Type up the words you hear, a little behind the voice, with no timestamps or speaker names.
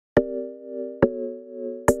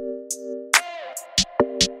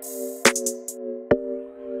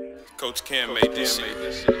Coach Cam made this shit.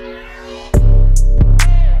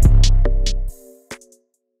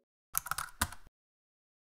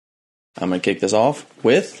 I'm going to kick this off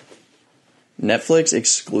with Netflix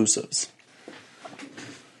exclusives.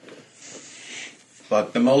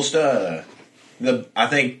 But the most, I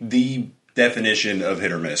think the definition of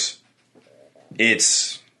hit or miss.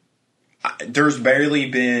 There's barely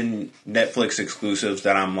been Netflix exclusives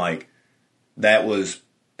that I'm like, that was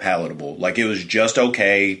palatable. Like, it was just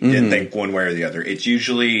okay. Didn't think one way or the other. It's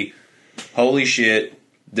usually, holy shit,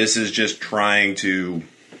 this is just trying to,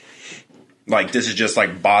 like, this is just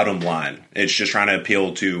like bottom line. It's just trying to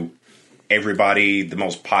appeal to everybody, the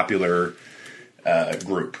most popular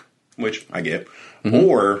group, which I get.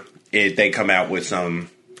 Or they come out with some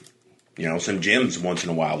gems once in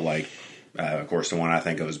a while, like, of course, the one I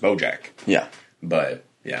think of is BoJack. Yeah. But,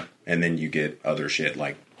 yeah. And then you get other shit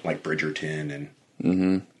like Bridgerton and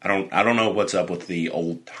I don't know what's up with the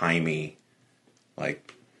old-timey,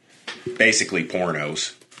 like, basically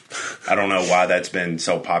pornos. I don't know why that's been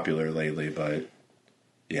so popular lately, but,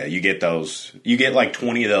 yeah, you get those. You get, like,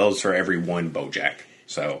 20 of those for every one BoJack.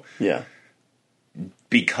 So, yeah.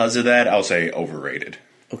 Because of that, I'll say overrated.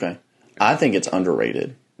 Okay. I think it's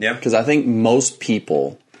underrated. Yeah. Because I think most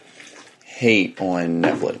people hate on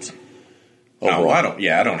Netflix. Overall. No, I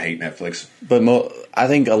don't hate Netflix. But I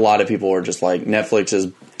think a lot of people are just like, Netflix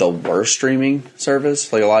is the worst streaming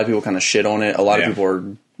service. Like, a lot of people kind of shit on it. A lot of people are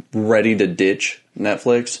ready to ditch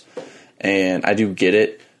Netflix. And I do get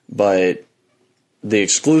it. But the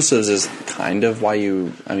exclusives is kind of why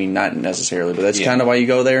not necessarily, but that's kind of why you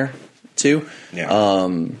go there too. Yeah.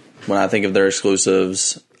 When I think of their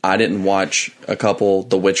exclusives, I didn't watch a couple.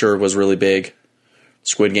 The Witcher was really big.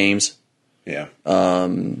 Squid Games. Yeah.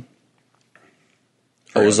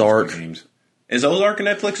 Ozark. Is Ozark a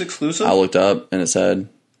Netflix exclusive? I looked up and it said,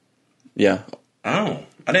 yeah. Oh,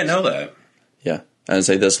 I didn't know that. Yeah. I'd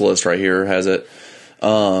say this list right here has it.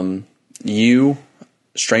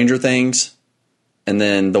 Stranger Things, and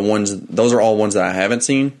then those are all ones that I haven't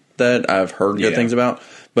seen that I've heard good things about.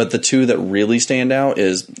 But the two that really stand out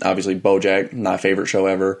is obviously BoJack, my favorite show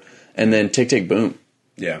ever, and then Tick, Tick, Boom.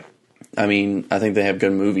 Yeah. I mean, I think they have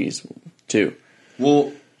good movies too.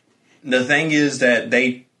 Well, the thing is that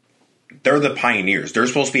they're the pioneers. They're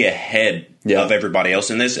supposed to be ahead of everybody else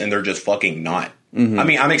in this, and they're just fucking not. I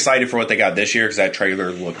mean, I'm excited for what they got this year because that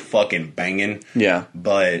trailer looked fucking banging. Yeah.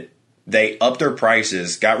 But they upped their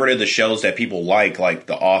prices, got rid of the shows that people like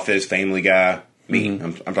The Office, Family Guy.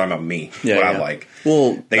 I'm talking about me. I like.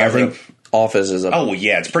 Well, they got rid of Office is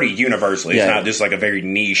it's pretty universally. It's not just like a very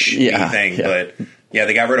niche thing. But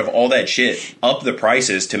they got rid of all that shit, up the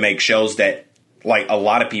prices to make shows that like a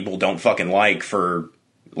lot of people don't fucking like for,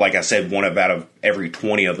 like I said, one out of every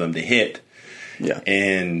 20 of them to hit. Yeah.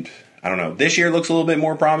 And I don't know. This year looks a little bit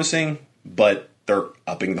more promising, but they're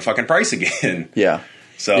upping the fucking price again. Yeah.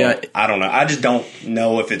 So, I don't know. I just don't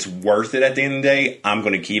know if it's worth it at the end of the day. I'm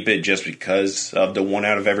going to keep it just because of the 1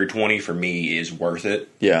 out of every 20 for me is worth it.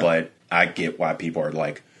 Yeah. But I get why people are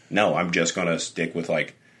like, no, I'm just going to stick with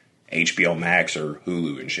like HBO Max or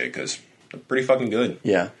Hulu and shit because they're pretty fucking good.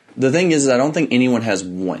 Yeah. The thing is I don't think anyone has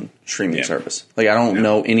one streaming service. Like, I don't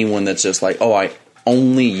know anyone that's just like, oh, I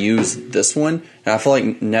only use this one. And I feel like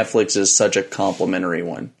Netflix is such a complimentary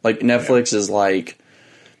one. Like, Netflix is like,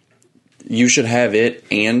 you should have it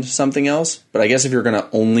and something else. But I guess if you're going to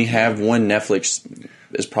only have one, Netflix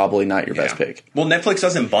is probably not your best pick. Well, Netflix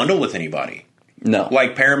doesn't bundle with anybody. No.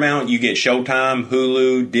 Like Paramount, you get Showtime,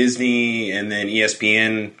 Hulu, Disney, and then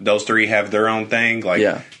ESPN. Those three have their own thing.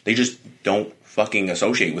 Like, they just don't fucking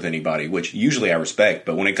associate with anybody, which usually I respect.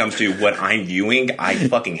 But when it comes to what I'm viewing, I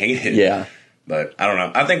fucking hate it. Yeah. But I don't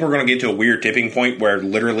know. I think we're going to get to a weird tipping point where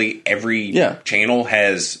literally every channel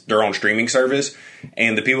has their own streaming service.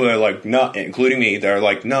 And the people that are like, no, including me, they're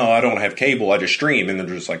like, no, I don't have cable. I just stream. And they're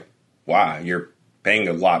just like, why? You're paying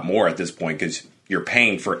a lot more at this point because you're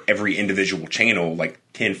paying for every individual channel like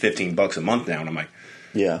 $10, $15 a month now. And I'm like,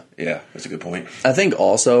 yeah, that's a good point. I think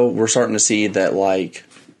also we're starting to see that like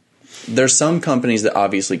there's some companies that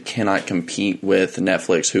obviously cannot compete with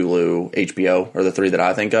Netflix, Hulu, HBO, or the three that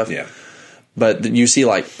I think of. Yeah. But you see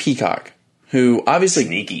like Peacock, who obviously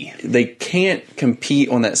sneaky. They can't compete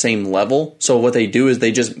on that same level. So what they do is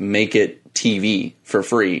they just make it TV for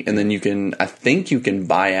free. And then I think you can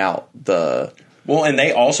buy out the... Well, and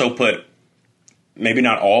they also put, maybe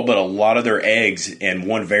not all, but a lot of their eggs in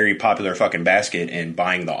one very popular fucking basket in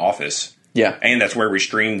buying The Office. Yeah. And that's where we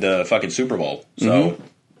streamed the fucking Super Bowl. So...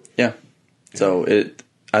 Yeah. So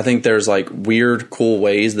I think there's like weird, cool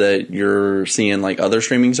ways that you're seeing like other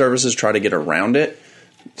streaming services try to get around it.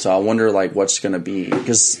 So I wonder like what's going to be,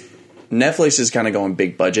 because Netflix is kind of going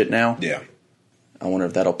big budget now. Yeah. I wonder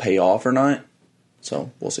if that'll pay off or not.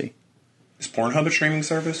 So, we'll see. Is Pornhub a streaming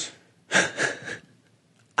service?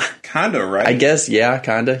 Kinda, right? I guess, yeah,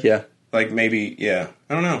 kinda, yeah. Like, maybe, yeah.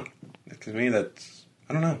 I don't know. To me, that's...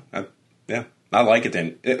 I don't know. I like it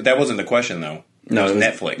then. That wasn't the question, though. No, it was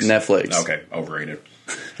Netflix. Netflix. Okay, overrated.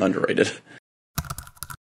 Underrated.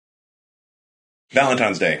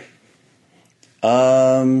 Valentine's Day.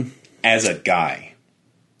 As a guy.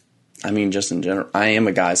 I mean, just in general. I am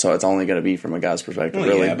a guy, so it's only going to be from a guy's perspective,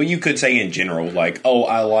 really. Yeah, but you could say in general, like, oh,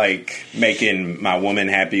 I like making my woman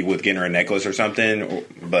happy with getting her a necklace or something,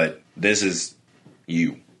 but this is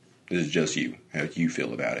you. This is just you. How you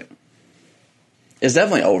feel about it. It's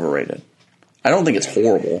definitely overrated. I don't think it's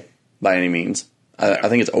horrible by any means. I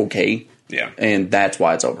think it's okay. Yeah. And that's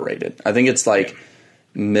why it's overrated. I think it's like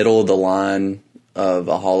middle of the line of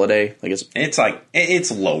a holiday. Like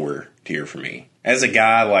it's lower tier for me. As a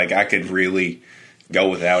guy, like, I could really go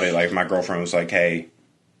without it. Like, if my girlfriend was like, hey,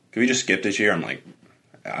 can we just skip this year? I'm like,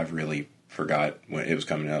 I really forgot when it was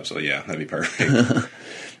coming up. So, yeah, that'd be perfect.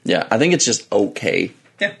 Yeah, I think it's just okay.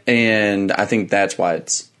 Yeah. And I think that's why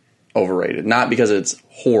it's overrated. Not because it's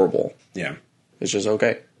horrible. Yeah. It's just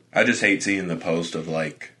okay. I just hate seeing the post of,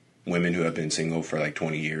 like, women who have been single for, like,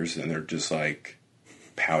 20 years. And they're just, like,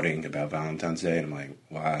 pouting about Valentine's Day. And I'm like,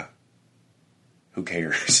 why? Who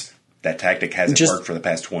cares? That tactic hasn't worked for the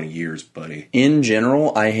past 20 years, buddy. In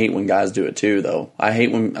general, I hate when guys do it too, though. I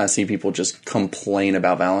hate when I see people just complain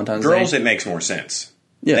about Valentine's Day. Girls, it makes more sense.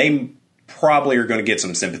 Yeah. They probably are going to get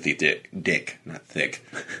some sympathy dick, not thick.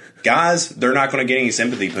 Guys, they're not going to get any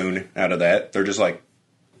sympathy poon out of that. They're just like,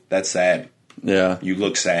 that's sad. Yeah. You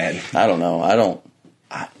look sad. I don't know.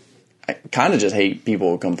 I kind of just hate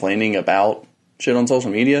people complaining about shit on social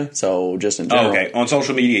media, so just in general. Oh, okay. On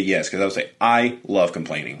social media, yes, because I would say I love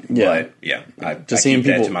complaining. Yeah. But, yeah, I just keep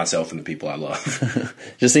people, that to myself and the people I love.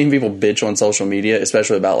 Just seeing people bitch on social media,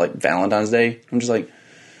 especially about, like, Valentine's Day, I'm just like,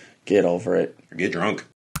 get over it. Or get drunk.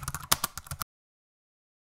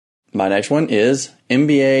 My next one is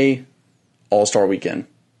NBA All-Star Weekend.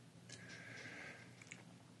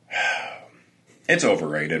 It's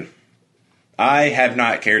overrated. I have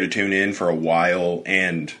not cared to tune in for a while,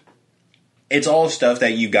 and it's all stuff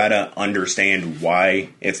that you gotta understand why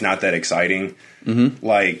it's not that exciting. Mm-hmm.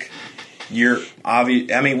 Like,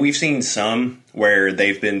 we've seen some where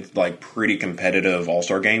they've been, like, pretty competitive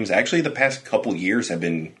All-Star games. Actually, the past couple years have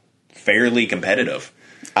been fairly competitive.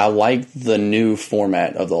 I like the new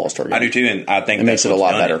format of the All-Star game. I do too, and I think it makes it a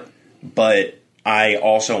lot better. But I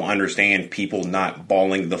also understand people not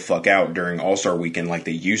balling the fuck out during All-Star Weekend like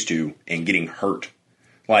they used to and getting hurt.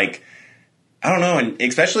 Like, I don't know, and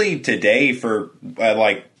especially today for,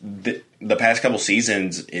 the past couple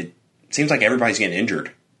seasons, it seems like everybody's getting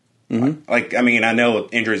injured. Mm-hmm. Like, I mean, I know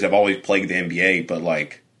injuries have always plagued the NBA, but,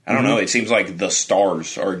 like, I don't know, it seems like the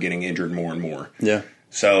stars are getting injured more and more. Yeah.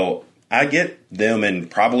 So, I get them and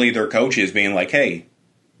probably their coaches being like, hey,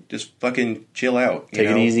 just fucking chill out. Take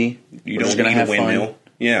it easy. You don't need a windmill. Fun.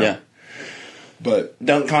 Yeah. But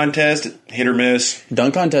dunk contest, hit or miss.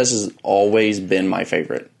 Dunk contest has always been my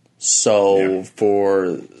favorite. So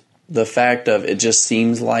for the fact of it just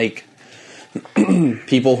seems like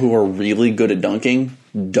people who are really good at dunking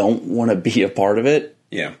don't want to be a part of it.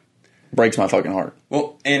 Yeah. Breaks my fucking heart.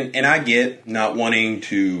 Well, and I get not wanting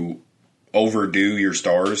to overdo your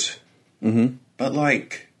stars. Mm-hmm. But,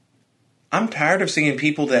 like, I'm tired of seeing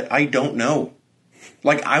people that I don't know.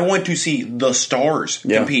 Like, I want to see the stars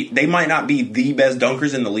compete. They might not be the best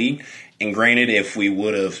dunkers in the league. And granted, if we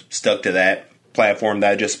would have stuck to that platform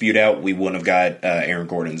that I just spewed out, we wouldn't have got Aaron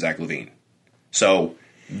Gordon and Zach LaVine. So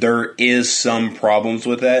there is some problems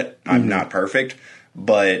with that. I'm not perfect,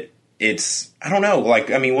 but it's, I don't know.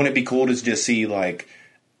 Like, I mean, wouldn't it be cool to just see, like,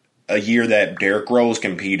 a year that Derrick Rose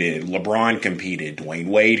competed, LeBron competed, Dwayne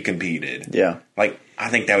Wade competed. Yeah. Like, I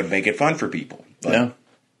think that would make it fun for people. But,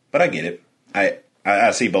 but I get it.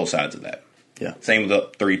 I see both sides of that. Yeah. Same with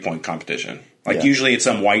the 3-point competition. Like, usually it's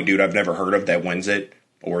some white dude I've never heard of that wins it,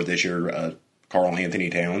 or this year, Karl Anthony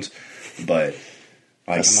Towns. But,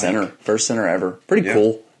 like, first center ever. Pretty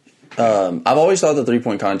cool. I've always thought the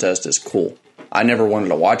 3-point contest is cool. I never wanted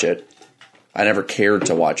to watch it. I never cared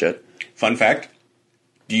to watch it. Fun fact.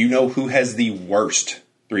 Do you know who has the worst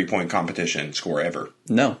 3-point competition score ever?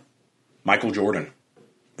 No. Michael Jordan.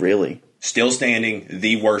 Really? Still standing,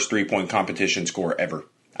 the worst 3-point competition score ever.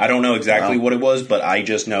 I don't know exactly what it was, but I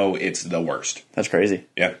just know it's the worst. That's crazy.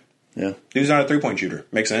 Yeah. Yeah. Dude's not a 3-point shooter.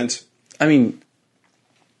 Makes sense. I mean,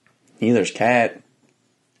 neither's Cat.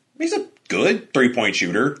 He's a good 3-point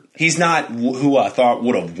shooter. He's not who I thought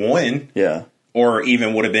would have won. Yeah. or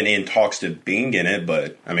even would have been in talks to being in it.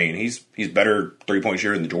 But I mean, he's better 3-point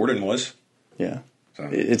shooter than Jordan was. Yeah, so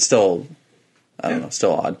it's still, I don't know,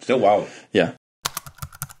 still odd, still wild. Yeah.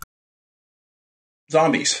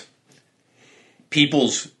 Zombies.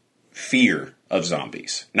 People's fear of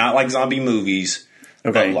zombies, not like zombie movies,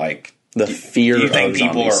 but like the fear. Do you think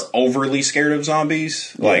people zombies. are overly scared of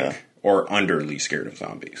zombies, or underly scared of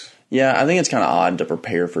zombies? Yeah, I think it's kind of odd to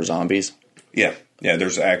prepare for zombies. Yeah,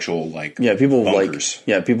 there's actual people bunkers.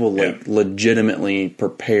 People legitimately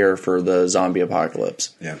prepare for the zombie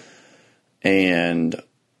apocalypse. Yeah, and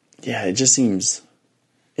it just seems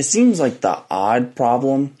like the odd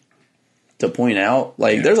problem to point out.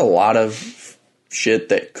 Like, there's a lot of shit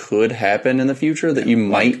that could happen in the future that you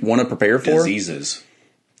might want to prepare for. Diseases.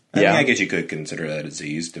 I mean, I guess you could consider that a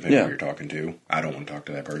disease, depending on who you're talking to. I don't want to talk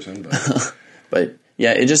to that person, but but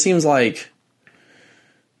yeah, it just seems like,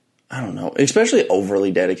 I don't know, especially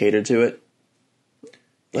overly dedicated to it.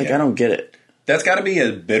 Like, I don't get it. That's got to be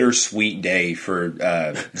a bittersweet day for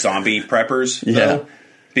zombie preppers, though.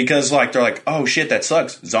 Because, like, they're like, oh, shit, that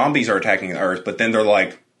sucks. Zombies are attacking the Earth. But then they're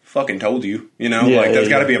like, fucking told you, you know? That's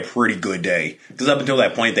got to be a pretty good day. Because up until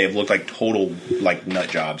that point, they've looked like total, like, nut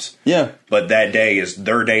jobs. Yeah. But that day is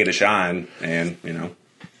their day to shine, and, you know.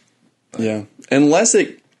 Yeah. Unless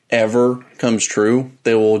it ever comes true,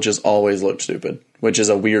 they will just always look stupid, which is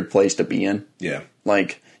a weird place to be in. Yeah.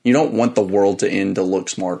 Like, you don't want the world to end to look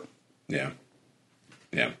smart. Yeah.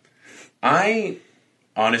 Yeah. I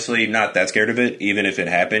honestly not that scared of it, even if it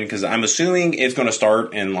happened, because I'm assuming it's going to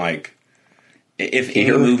start in, like, if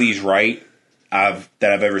any movie's right that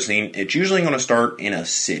I've ever seen, it's usually going to start in a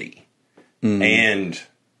city. And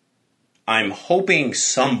I'm hoping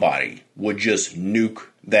somebody would just nuke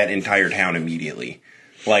that entire town immediately.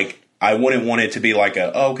 Like, I wouldn't want it to be like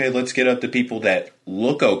okay, let's get up to people that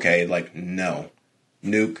look okay. Like, no.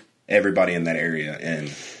 Nuke everybody in that area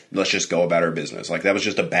and let's just go about our business. Like, that was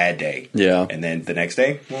just a bad day. Yeah. And then the next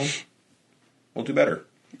day, well, we'll do better.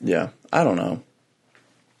 Yeah. I don't know.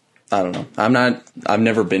 I've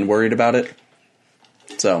never been worried about it.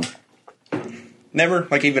 So. Never?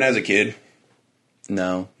 Like, even as a kid?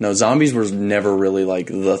 No, zombies was never really, like,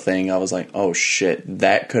 the thing. I was like, oh, shit,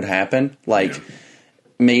 that could happen. Like,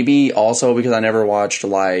 maybe also because I never watched,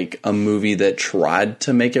 like, a movie that tried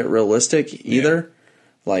to make it realistic either.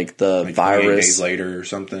 Like, the virus. 28 days later or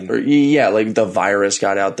something. Like, the virus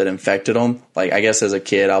got out that infected them. Like, I guess as a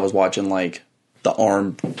kid, I was watching, like, the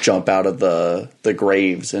arm jump out of the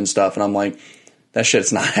graves and stuff, and I'm like, that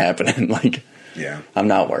shit's not happening. Like, I'm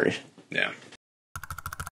not worried. Yeah.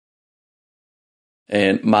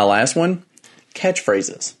 And my last one,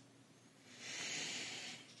 catchphrases.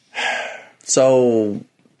 So,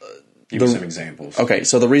 give me some examples. Okay,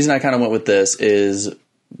 so the reason I kind of went with this is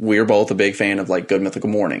we're both a big fan of, like, Good Mythical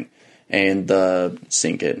Morning and the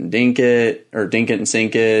Sink It and Dink It, or Dink It and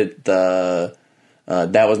Sink It. The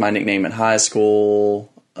that was my nickname in high school.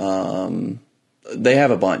 They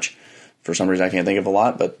have a bunch. For some reason, I can't think of a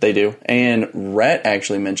lot, but they do. And Rhett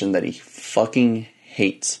actually mentioned that he fucking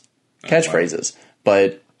hates catchphrases.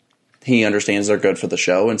 But he understands they're good for the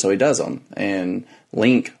show, and so he does them. And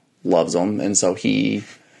Link loves them, and so he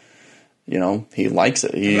likes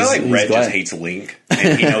it. I feel like Red just hates Link,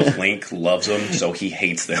 and he knows Link loves them, so he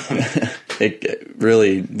hates them. It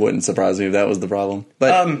really wouldn't surprise me if that was the problem.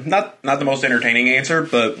 But not the most entertaining answer,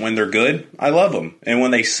 but when they're good, I love them. And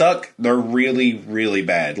when they suck, they're really, really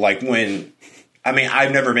bad. Like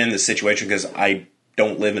I've never been in this situation because I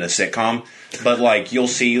don't live in a sitcom, but, like, you'll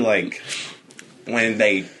see, like, when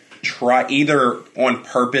they try either on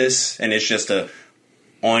purpose and it's just a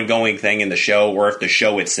ongoing thing in the show, or if the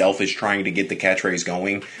show itself is trying to get the catchphrase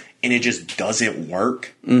going and it just doesn't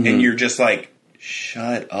work, and you're just like,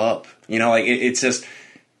 shut up. You know, like, it's just,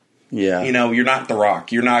 you know, you're not The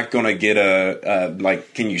Rock. You're not going to get a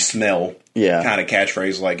like, can you smell kind of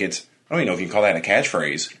catchphrase. Like, it's, I don't even know if you can call that a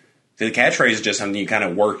catchphrase. The catchphrase is just something you kind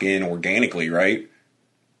of work in organically, right?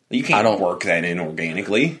 You can't work that in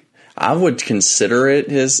organically. I would consider it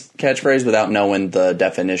his catchphrase without knowing the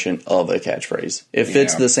definition of a catchphrase. If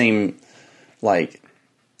it's the same, like,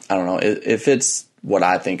 I don't know, if it's what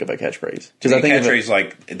I think of a catchphrase. Because I think catchphrase,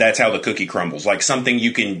 like, that's how the cookie crumbles. Like, something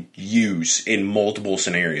you can use in multiple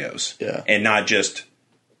scenarios. Yeah. And not just,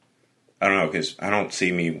 I don't know, because I don't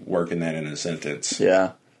see me working that in a sentence.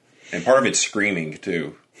 Yeah. And part of it's screaming,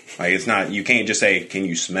 too. Like, it's not, you can't just say, can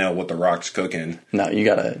you smell what the Rock's cooking? No, you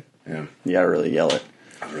gotta really yell it.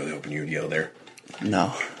 I was really hoping you would yell there.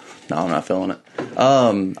 No, I'm not feeling it.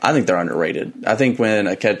 I think they're underrated. I think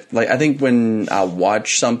when I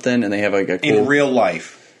watch something and they have, like, a cool... In real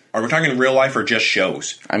life. Are we talking real life or just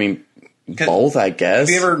shows? I mean, Both, I guess. Have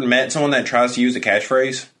you ever met someone that tries to use a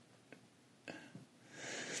catchphrase?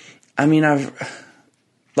 I mean,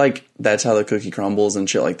 that's how the cookie crumbles and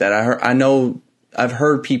shit like that. I've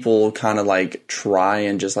heard people kind of like try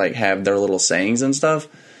and just like have their little sayings and stuff,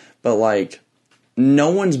 but like no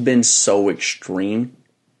one's been so extreme.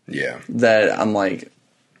 Yeah. That I'm like,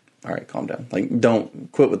 all right, calm down. Like,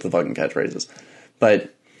 don't quit with the fucking catchphrases.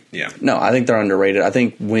 But yeah, no, I think they're underrated. I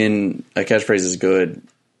think when a catchphrase is good,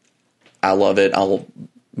 I love it. I'll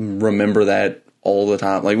remember that all the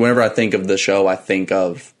time. Like whenever I think of the show, I think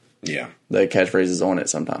of the catchphrases on it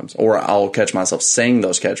sometimes, or I'll catch myself saying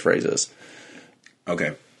those catchphrases.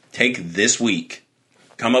 Okay, take this week,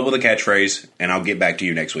 come up with a catchphrase, and I'll get back to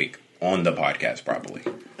you next week on the podcast. Probably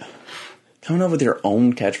coming up with your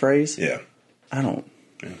own catchphrase. Yeah, I don't.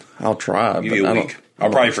 Yeah. I'll try. Give you a week.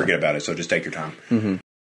 I'll probably forget about it, so just take your time. Mm-hmm.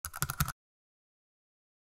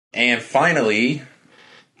 And finally,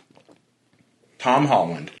 Tom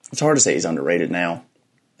Holland. It's hard to say he's underrated now.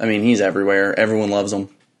 I mean, he's everywhere. Everyone loves him.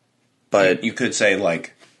 But you could say,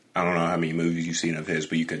 like, I don't know how many movies you've seen of his,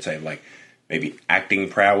 but you could say, like, maybe acting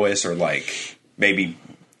prowess, or, like, maybe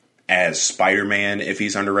as Spider-Man, if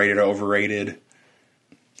he's underrated or overrated.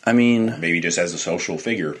 I mean... Maybe just as a social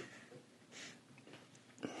figure.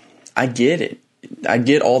 I get it. I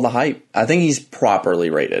get all the hype. I think he's properly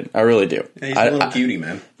rated. I really do. Yeah, he's a little cutie,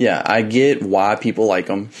 man. Yeah, I get why people like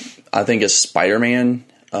him. I think as Spider-Man,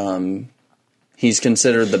 he's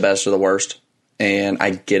considered the best or the worst. And I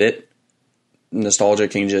get it. Nostalgia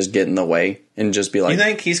can just get in the way and just be like... You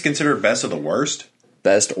think he's considered best of the worst?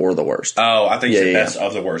 Best or the worst. Oh, I think he's best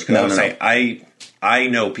of the worst. Because I would say, I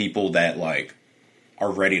know people that, like, are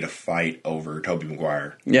ready to fight over Tobey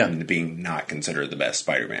Maguire. Yeah. And being not considered the best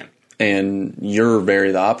Spider-Man. And you're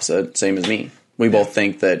very the opposite, same as me. We both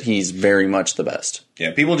think that he's very much the best.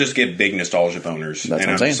 Yeah, people just get big nostalgia boners. That's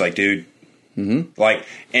and I'm saying. Just like, dude... Mm-hmm. Like,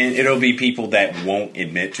 and it'll be people that won't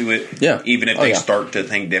admit to it. Yeah. Even if they start to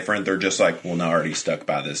think different, they're just like, well, no, I already stuck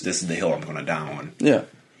by this. This is the hill I'm going to die on. Yeah.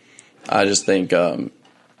 I just think, I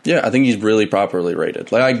think he's really properly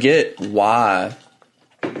rated. Like, I get why,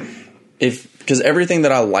 because everything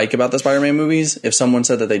that I like about the Spider-Man movies, if someone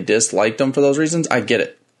said that they disliked them for those reasons, I get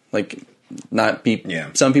it. Like, not people. Yeah.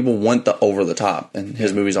 Some people want the over the top, and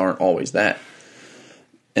his movies aren't always that.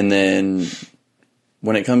 And then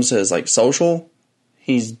when it comes to his like social,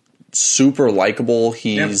 he's super likable.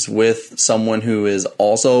 He's with someone who is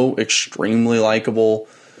also extremely likable.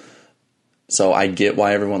 So I get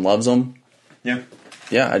why everyone loves him. Yeah.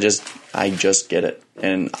 Yeah, I just get it.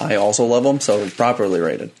 And I also love him, so properly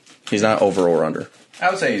rated. He's not over or under. I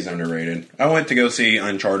would say he's underrated. I went to go see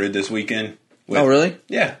Uncharted this weekend. Oh, really?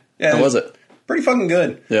 Yeah. How was it? Pretty fucking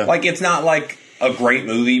good. Yeah. Like, it's not like a great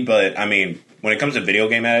movie, but I mean, when it comes to video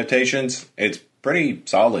game adaptations, it's pretty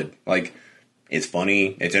solid. Like, it's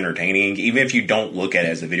funny, it's entertaining. Even if you don't look at it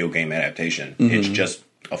as a video game adaptation, it's just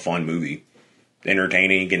a fun movie.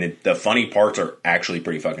 Entertaining, and the funny parts are actually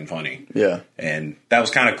pretty fucking funny. Yeah. And that was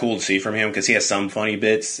kind of cool to see from him, because he has some funny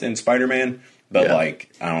bits in Spider-Man, but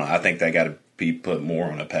like, I don't know, I think they got to be put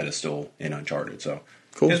more on a pedestal in Uncharted. So,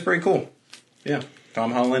 cool. It's pretty cool. Yeah.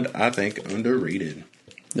 Tom Holland, I think, underrated.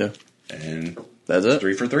 Yeah. And that's it.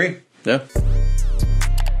 3 for 3. Yeah.